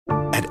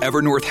At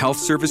Evernorth Health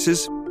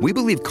Services, we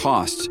believe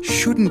costs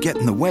shouldn't get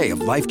in the way of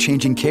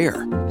life-changing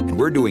care, and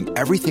we're doing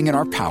everything in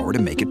our power to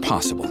make it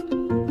possible.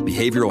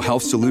 Behavioral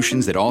health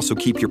solutions that also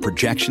keep your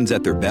projections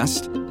at their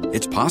best?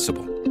 It's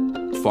possible.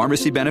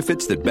 Pharmacy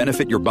benefits that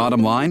benefit your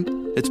bottom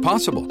line? It's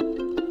possible.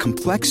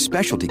 Complex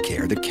specialty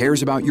care that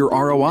cares about your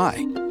ROI?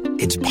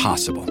 It's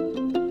possible.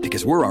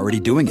 Because we're already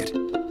doing it.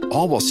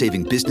 All while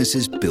saving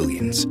businesses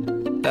billions.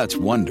 That's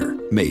Wonder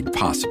made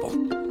possible.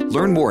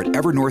 Learn more at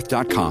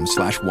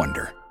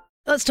evernorth.com/wonder.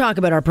 Let's talk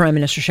about our Prime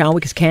Minister, shall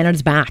we? Because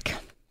Canada's back.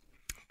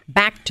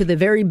 Back to the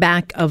very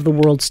back of the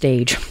world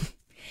stage.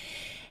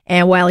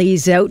 And while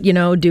he's out,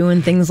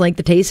 doing things like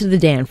the Taste of the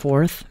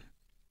Danforth,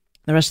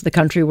 the rest of the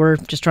country, we're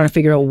just trying to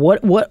figure out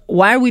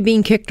why are we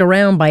being kicked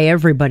around by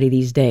everybody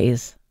these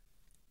days?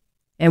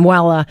 And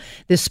while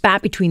this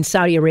spat between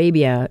Saudi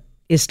Arabia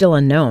is still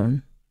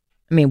unknown,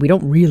 we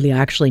don't really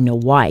actually know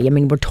why.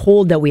 We're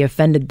told that we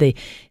offended the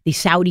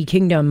Saudi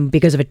kingdom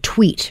because of a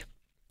tweet.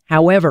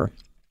 However,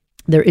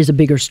 there is a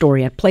bigger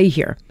story at play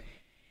here.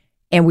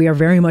 And we are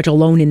very much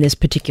alone in this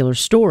particular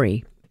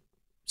story.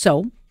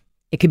 So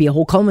it could be a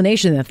whole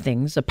culmination of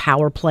things, a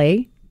power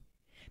play,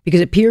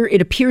 because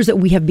it appears that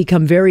we have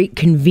become very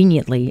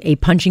conveniently a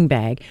punching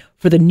bag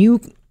for the new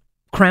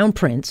crown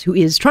prince, who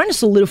is trying to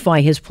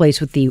solidify his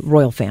place with the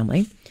royal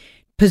family,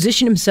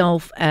 position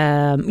himself,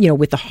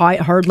 with the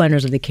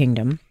hardliners of the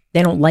kingdom.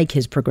 They don't like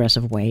his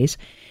progressive ways,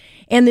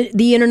 and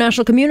the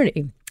international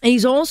community. And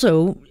he's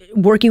also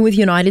working with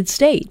United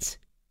States,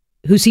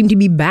 who seem to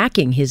be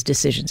backing his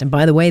decisions. And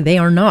by the way, they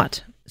are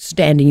not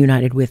standing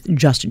united with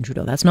Justin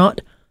Trudeau. That's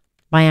not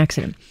by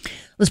accident.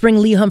 Let's bring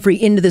Lee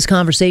Humphrey into this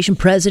conversation,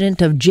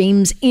 president of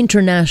James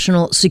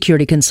International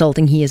Security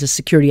Consulting. He is a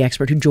security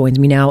expert who joins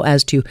me now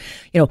as to,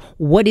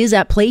 what is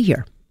at play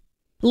here.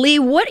 Lee,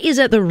 what is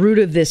at the root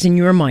of this in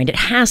your mind? It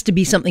has to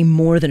be something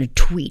more than a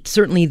tweet.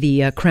 Certainly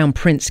the Crown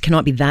Prince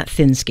cannot be that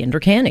thin-skinned,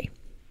 or can he?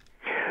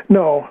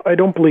 No, I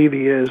don't believe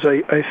he is.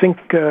 I think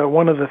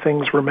one of the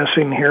things we're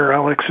missing here,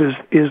 Alex,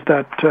 is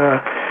that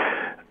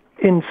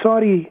in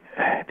Saudi,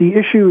 the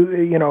issue,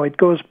 it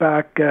goes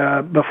back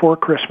before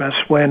Christmas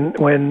when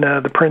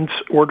the prince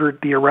ordered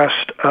the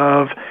arrest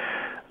of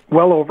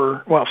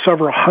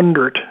several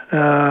hundred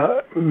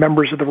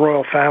members of the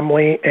royal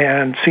family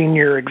and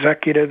senior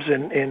executives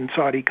in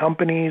Saudi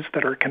companies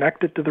that are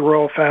connected to the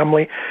royal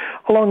family,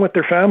 along with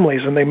their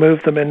families, and they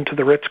moved them into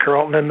the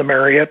Ritz-Carlton and the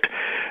Marriott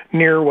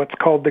near what's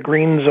called the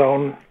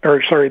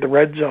the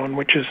red zone,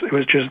 which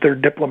was just their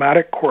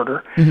diplomatic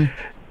quarter. Mm-hmm.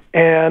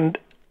 And,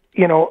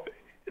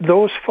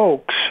 those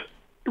folks,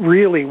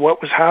 really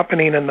what was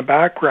happening in the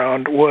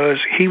background was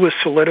he was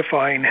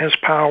solidifying his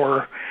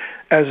power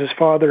as his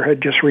father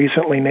had just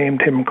recently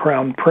named him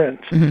Crown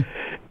Prince. Mm-hmm.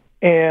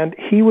 And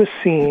he was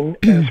seen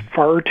as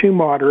far too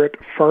moderate,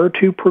 far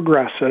too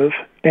progressive,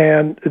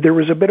 and there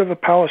was a bit of a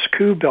palace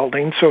coup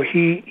building, so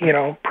he,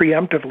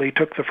 preemptively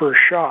took the first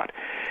shot.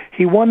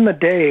 He won the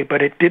day,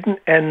 but it didn't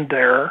end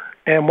there,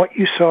 and what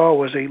you saw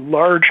was a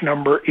large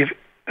number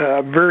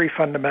of very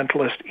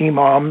fundamentalist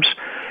imams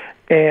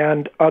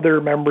and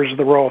other members of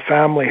the royal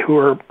family who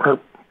are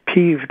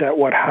peeved at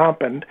what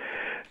happened,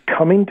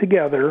 coming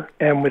together,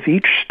 and with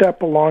each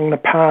step along the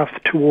path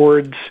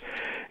towards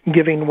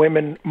giving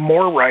women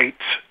more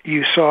rights,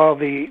 you saw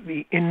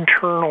the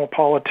internal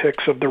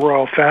politics of the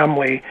royal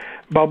family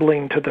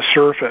bubbling to the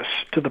surface,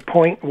 to the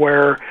point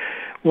where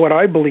what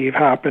I believe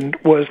happened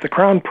was the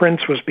Crown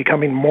Prince was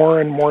becoming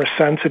more and more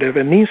sensitive,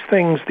 and these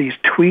things, these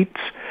tweets,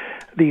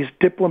 these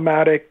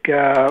diplomatic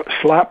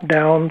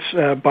slapdowns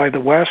by the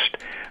West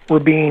were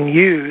being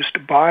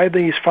used by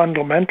these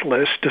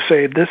fundamentalists to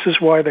say this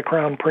is why the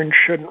Crown Prince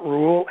shouldn't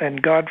rule,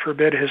 and God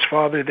forbid his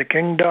father the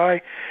king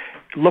die.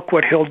 Look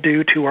what he'll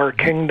do to our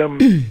kingdom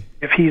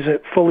if he's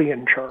fully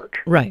in charge.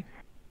 Right.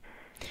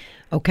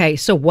 Okay,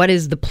 so what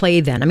is the play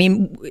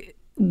then?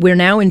 We're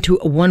now into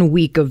 1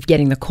 week of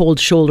getting the cold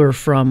shoulder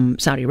from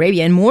Saudi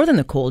Arabia, and more than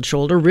the cold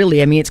shoulder, really.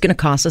 It's going to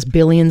cost us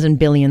billions and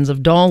billions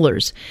of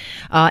dollars.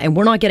 And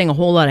we're not getting a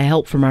whole lot of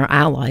help from our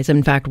allies.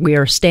 In fact, we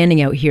are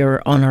standing out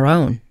here on our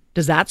own.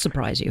 Does that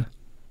surprise you?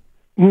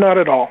 Not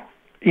at all.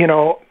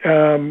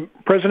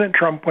 President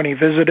Trump, when he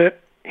visited,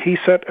 he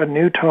set a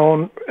new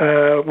tone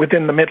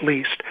within the Middle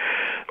East.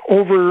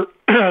 Over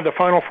the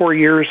final 4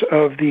 years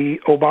of the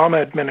Obama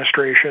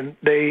administration,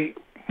 they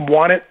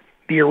wanted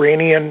the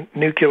Iranian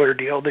nuclear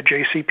deal, the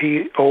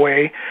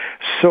JCPOA,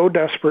 so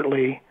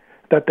desperately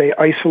that they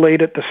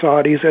isolated the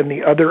Saudis and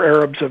the other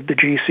Arabs of the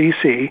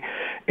GCC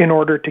in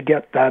order to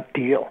get that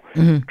deal.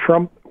 Mm-hmm.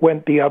 Trump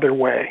went the other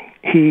way.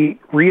 He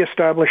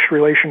reestablished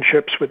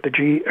relationships with the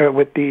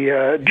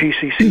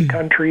GCC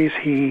countries.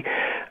 He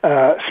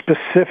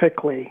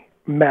specifically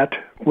met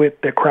with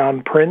the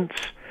Crown Prince,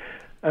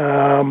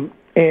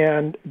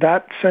 and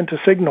that sent a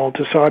signal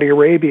to Saudi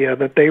Arabia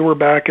that they were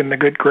back in the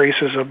good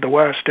graces of the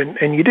West.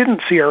 And you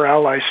didn't see our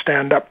allies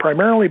stand up,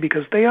 primarily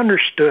because they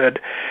understood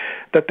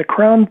that the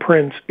Crown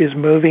Prince is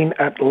moving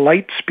at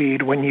light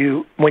speed when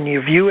you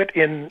view it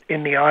in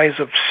the eyes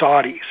of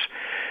Saudis,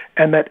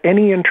 and that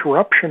any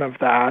interruption of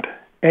that,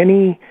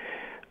 any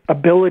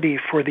ability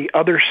for the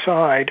other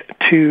side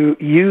to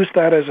use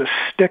that as a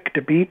stick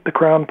to beat the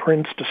Crown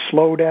Prince to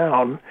slow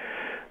down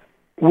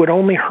would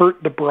only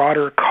hurt the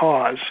broader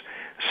cause.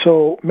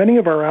 So many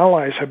of our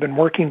allies have been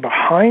working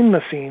behind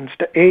the scenes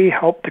to, A,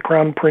 help the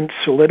Crown Prince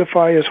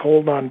solidify his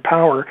hold on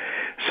power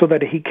so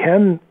that he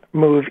can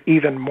move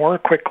even more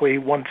quickly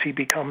once he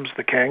becomes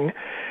the king.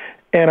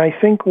 And I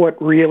think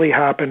what really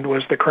happened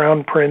was the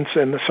Crown Prince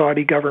and the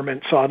Saudi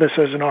government saw this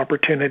as an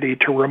opportunity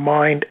to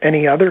remind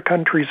any other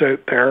countries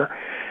out there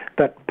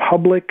that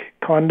public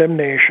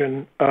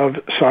condemnation of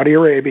Saudi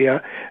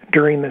Arabia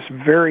during this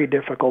very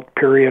difficult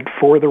period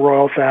for the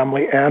royal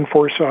family and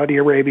for Saudi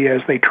Arabia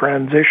as they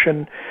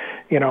transition,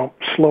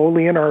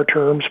 slowly in our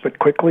terms, but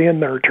quickly in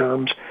their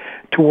terms,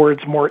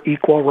 towards more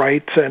equal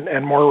rights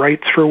and more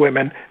rights for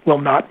women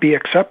will not be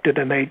accepted.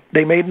 And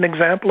they made an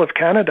example of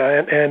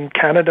Canada, and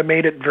Canada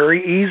made it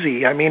very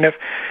easy. I mean,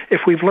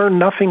 if we've learned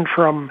nothing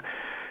from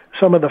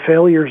some of the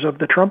failures of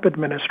the Trump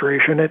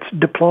administration, it's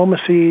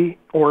diplomacy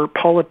or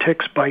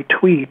politics by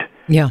tweet.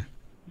 Yeah.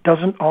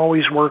 Doesn't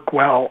always work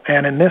well.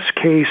 And in this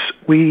case,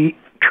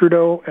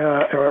 Trudeau,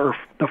 or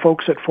the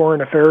folks at Foreign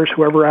Affairs,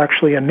 whoever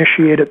actually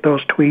initiated those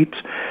tweets,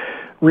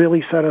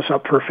 really set us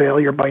up for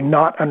failure by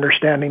not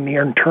understanding the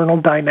internal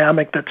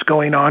dynamic that's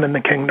going on in the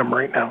kingdom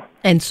right now.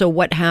 And so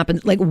what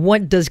happens,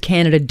 what does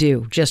Canada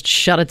do? Just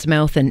shut its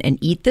mouth and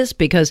eat this?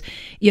 Because,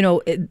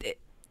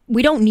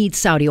 we don't need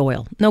Saudi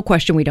oil. No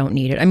question we don't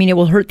need it. I mean, it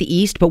will hurt the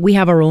East, but we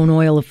have our own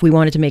oil. If we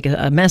wanted to make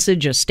a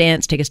message, a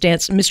stance, take a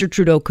stance, Mr.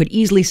 Trudeau could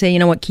easily say, you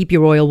know what, keep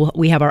your oil.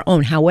 We have our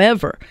own.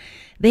 However,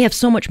 they have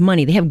so much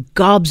money. They have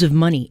gobs of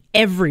money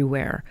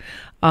everywhere.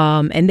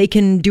 And they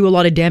can do a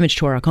lot of damage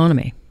to our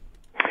economy.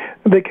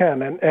 They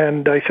can,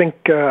 and I think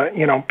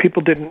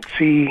people didn't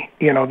see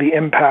the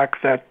impact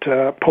that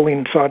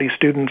pulling Saudi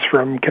students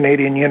from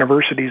Canadian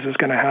universities is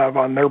going to have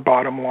on their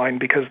bottom line,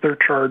 because they're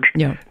charged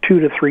 2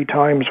 to 3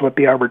 times what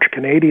the average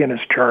Canadian is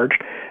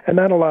charged, and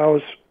that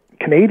allows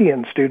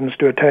Canadian students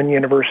to attend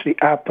university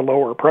at the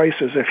lower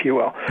prices, if you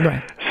will.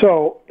 Right.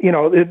 So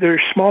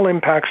there's small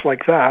impacts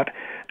like that.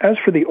 As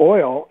for the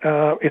oil,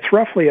 it's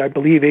roughly, I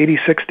believe,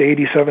 86 to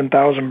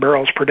 87,000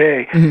 barrels per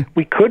day. Mm-hmm.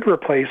 We could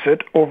replace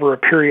it over a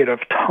period of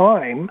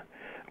time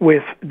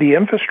with the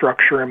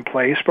infrastructure in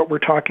place, but we're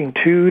talking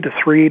 2 to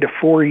 3 to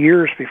 4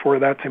 years before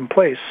that's in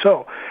place.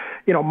 So,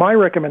 my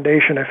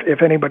recommendation,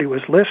 if anybody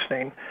was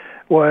listening,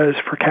 was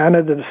for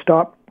Canada to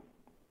stop,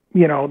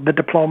 the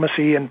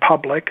diplomacy in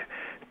public,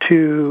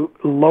 to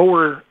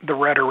lower the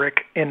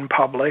rhetoric in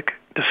public,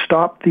 to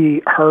stop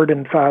the hard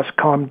and fast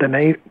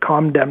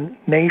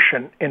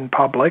condemnation in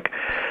public,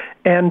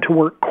 and to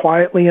work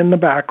quietly in the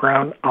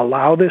background,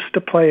 allow this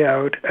to play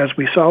out, as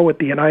we saw with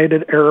the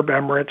United Arab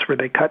Emirates, where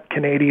they cut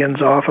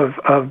Canadians off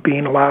of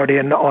being allowed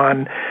in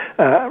on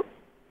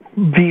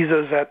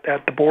visas at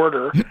the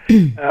border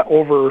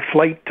over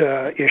flight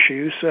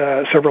issues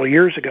several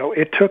years ago.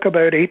 It took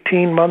about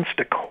 18 months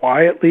to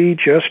quietly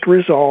just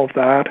resolve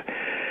that,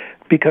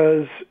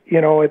 because,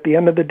 at the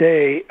end of the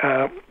day,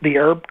 the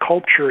Arab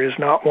culture is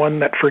not one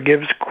that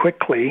forgives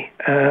quickly,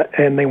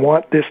 and they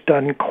want this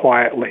done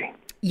quietly.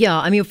 Yeah,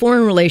 I mean,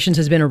 foreign relations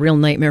has been a real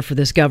nightmare for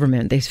this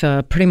government. They've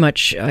pretty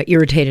much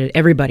irritated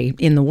everybody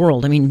in the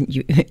world. I mean,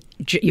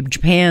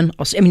 Japan.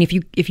 I mean,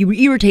 if you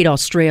irritate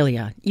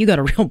Australia, you got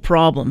a real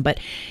problem.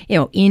 But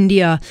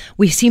India,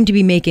 we seem to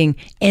be making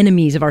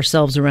enemies of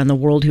ourselves around the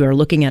world who are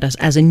looking at us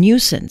as a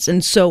nuisance.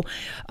 And so,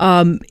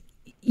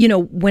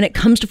 when it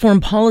comes to foreign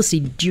policy,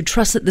 do you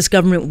trust that this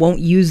government won't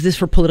use this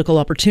for political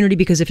opportunity?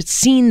 Because if it's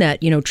seen that,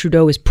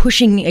 Trudeau is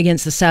pushing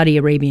against the Saudi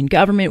Arabian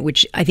government,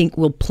 which I think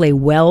will play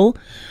well,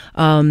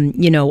 in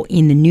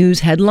the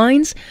news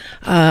headlines,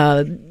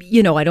 I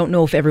don't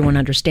know if everyone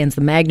understands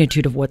the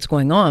magnitude of what's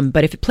going on.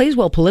 But if it plays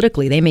well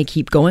politically, they may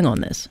keep going on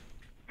this.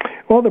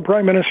 Well, the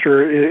Prime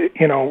Minister,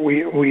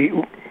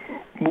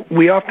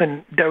 we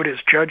often doubt his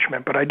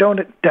judgment, but I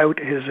don't doubt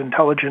his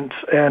intelligence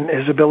and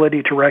his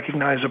ability to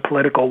recognize a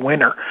political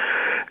winner.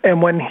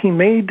 And when he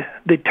made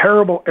the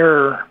terrible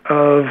error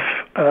of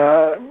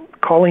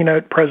calling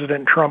out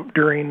President Trump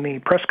during the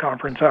press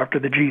conference after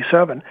the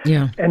G7,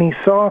 and he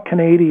saw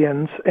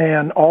Canadians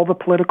and all the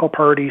political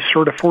parties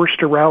sort of forced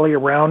to rally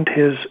around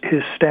his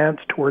stance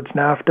towards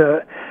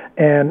NAFTA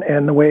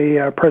and the way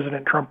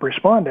President Trump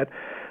responded,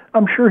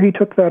 I'm sure he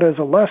took that as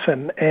a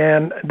lesson,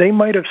 and they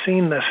might have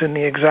seen this in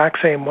the exact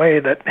same way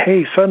that,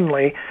 hey,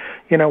 suddenly,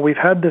 we've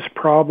had this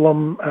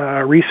problem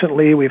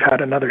recently, we've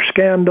had another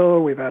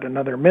scandal, we've had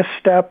another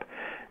misstep,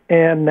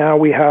 and now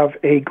we have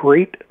a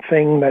great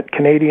thing that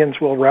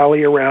Canadians will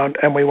rally around,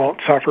 and we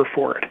won't suffer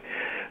for it,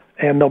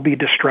 and they'll be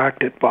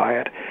distracted by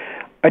it.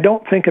 I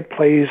don't think it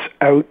plays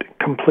out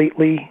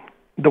completely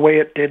the way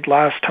it did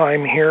last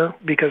time here,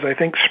 because I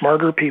think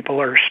smarter people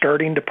are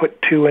starting to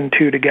put 2 and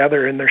 2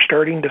 together, and they're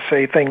starting to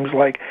say things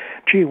like,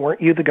 gee,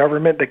 weren't you the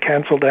government that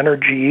canceled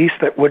Energy East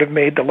that would have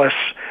made the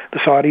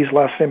Saudis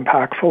less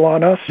impactful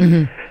on us?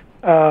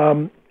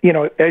 Mm-hmm.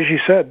 As you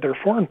said, their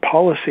foreign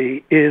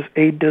policy is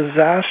a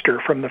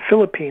disaster, from the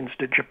Philippines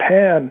to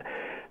Japan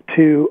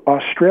to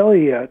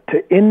Australia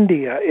to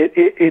India.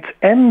 It's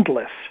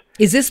endless.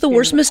 Is this the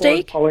worst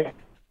mistake?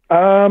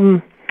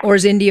 Or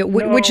is India,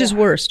 which is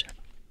worst?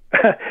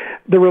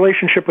 The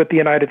relationship with the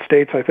United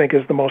States, I think,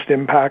 is the most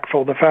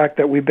impactful. The fact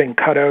that we've been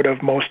cut out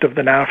of most of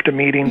the NAFTA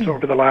meetings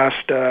over the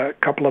last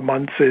couple of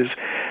months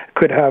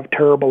could have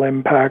terrible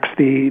impacts.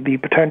 The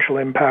potential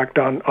impact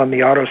on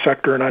the auto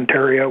sector in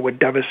Ontario would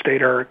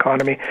devastate our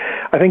economy.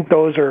 I think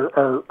those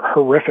are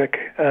horrific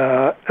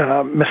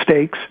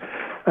mistakes.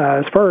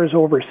 As far as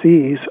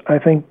overseas, I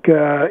think,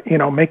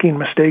 making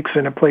mistakes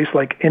in a place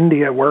like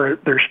India where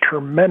there's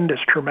tremendous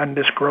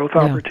growth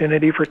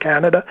opportunity for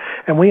Canada,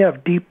 and we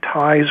have deep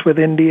ties with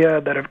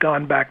India that have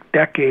gone back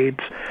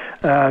decades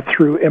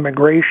through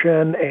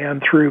immigration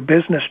and through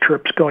business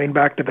trips going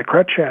back to the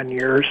Chrétien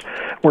years,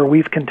 where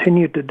we've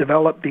continued to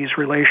develop these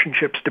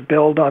relationships to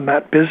build on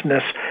that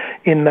business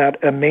in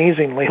that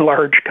amazingly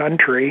large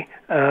country,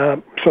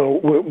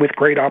 with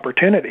great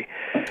opportunity.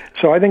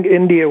 So I think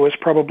India was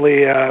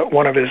probably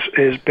one of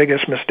his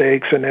biggest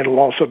mistakes, and it'll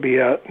also be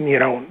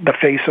the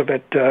face of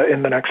it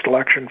in the next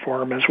election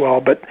for him as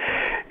well. But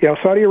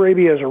Saudi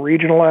Arabia is a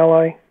regional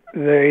ally.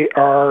 They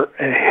are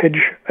a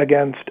hedge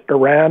against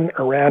Iran.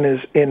 Iran is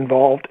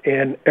involved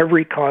in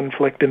every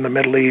conflict in the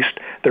Middle East.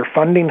 They're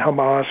funding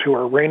Hamas, who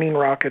are raining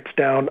rockets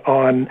down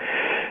on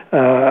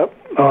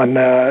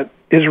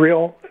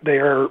Israel. They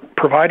are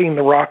providing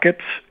the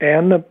rockets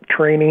and the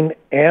training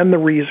and the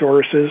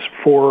resources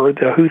for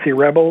the Houthi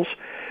rebels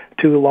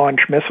to launch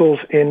missiles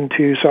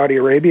into Saudi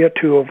Arabia,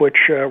 2 of which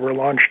were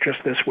launched just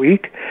this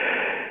week.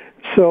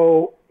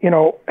 So,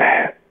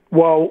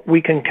 while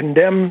we can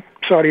condemn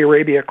Saudi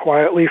Arabia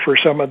quietly for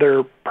some of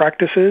their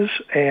practices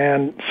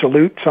and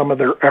salute some of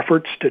their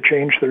efforts to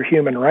change their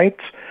human rights,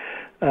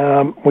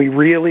 we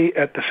really,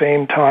 at the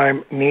same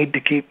time, need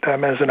to keep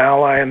them as an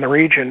ally in the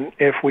region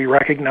if we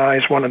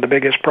recognize one of the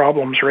biggest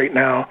problems right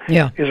now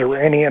is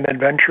Iranian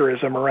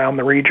adventurism around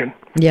the region.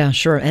 Yeah,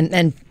 sure.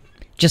 And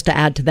just to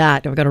add to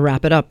that, I've got to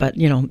wrap it up, but,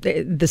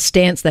 the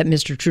stance that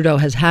Mr. Trudeau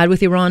has had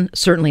with Iran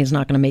certainly is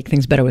not going to make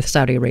things better with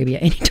Saudi Arabia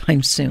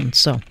anytime soon.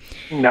 So,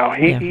 no,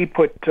 he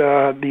put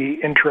the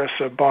interests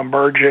of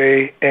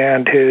Bombardier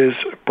and his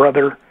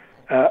brother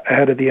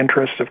ahead of the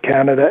interests of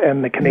Canada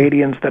and the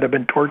Canadians that have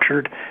been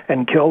tortured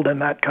and killed in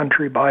that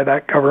country by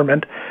that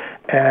government,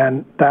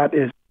 and that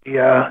is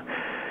a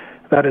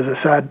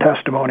sad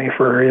testimony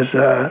for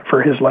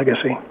his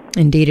legacy.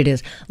 Indeed, it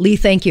is. Lee,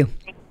 thank you.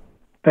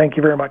 Thank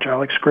you very much,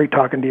 Alex. Great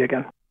talking to you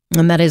again.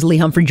 And that is Lee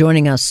Humphrey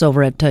joining us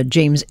over at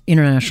James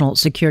International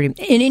Security.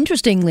 And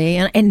interestingly,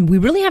 and we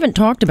really haven't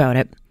talked about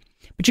it,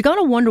 but you got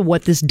to wonder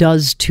what this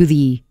does to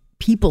the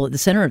people at the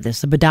center of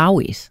this, the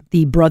Badawis,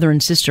 the brother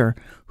and sister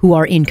who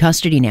are in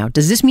custody now.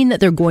 Does this mean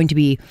that they're going to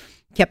be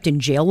kept in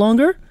jail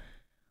longer?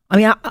 I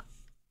mean,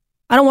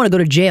 I don't want to go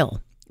to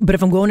jail, but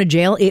if I'm going to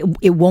jail,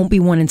 it won't be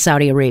one in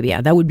Saudi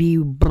Arabia. That would be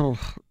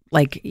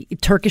like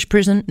Turkish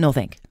prison. No,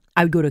 thank.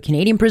 I would go to a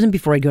Canadian prison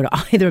before I'd go to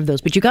either of those.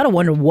 But you got to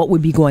wonder what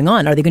would be going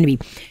on. Are they going to be,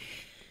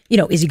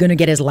 is he going to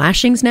get his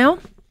lashings now?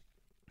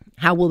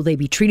 How will they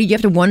be treated? You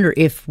have to wonder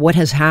if what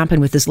has happened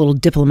with this little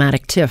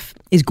diplomatic tiff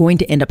is going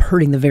to end up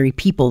hurting the very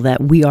people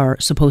that we are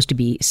supposed to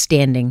be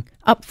standing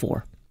up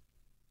for.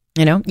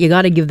 You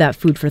got to give that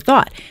food for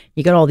thought.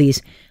 You got all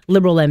these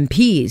Liberal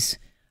MPs,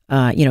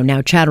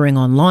 now chattering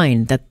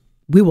online that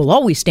we will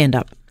always stand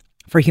up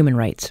for human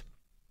rights.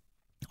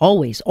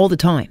 Always, all the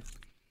time.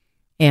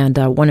 And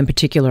one in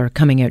particular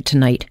coming out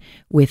tonight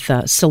with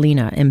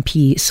Selena,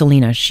 MP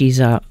Selena.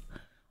 She's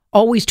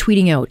always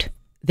tweeting out,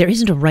 there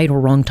isn't a right or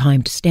wrong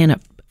time to stand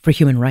up for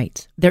human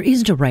rights. There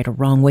isn't a right or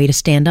wrong way to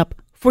stand up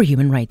for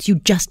human rights. You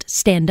just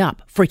stand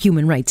up for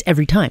human rights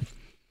every time.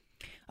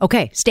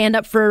 Okay, stand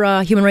up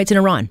for human rights in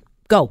Iran.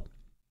 Go.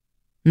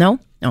 No?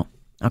 No.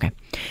 Okay.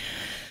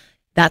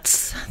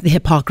 That's the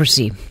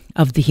hypocrisy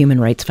of the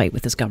human rights fight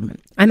with this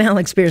government. I'm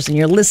Alex Pearson.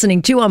 You're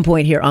listening to On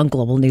Point here on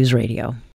Global News Radio.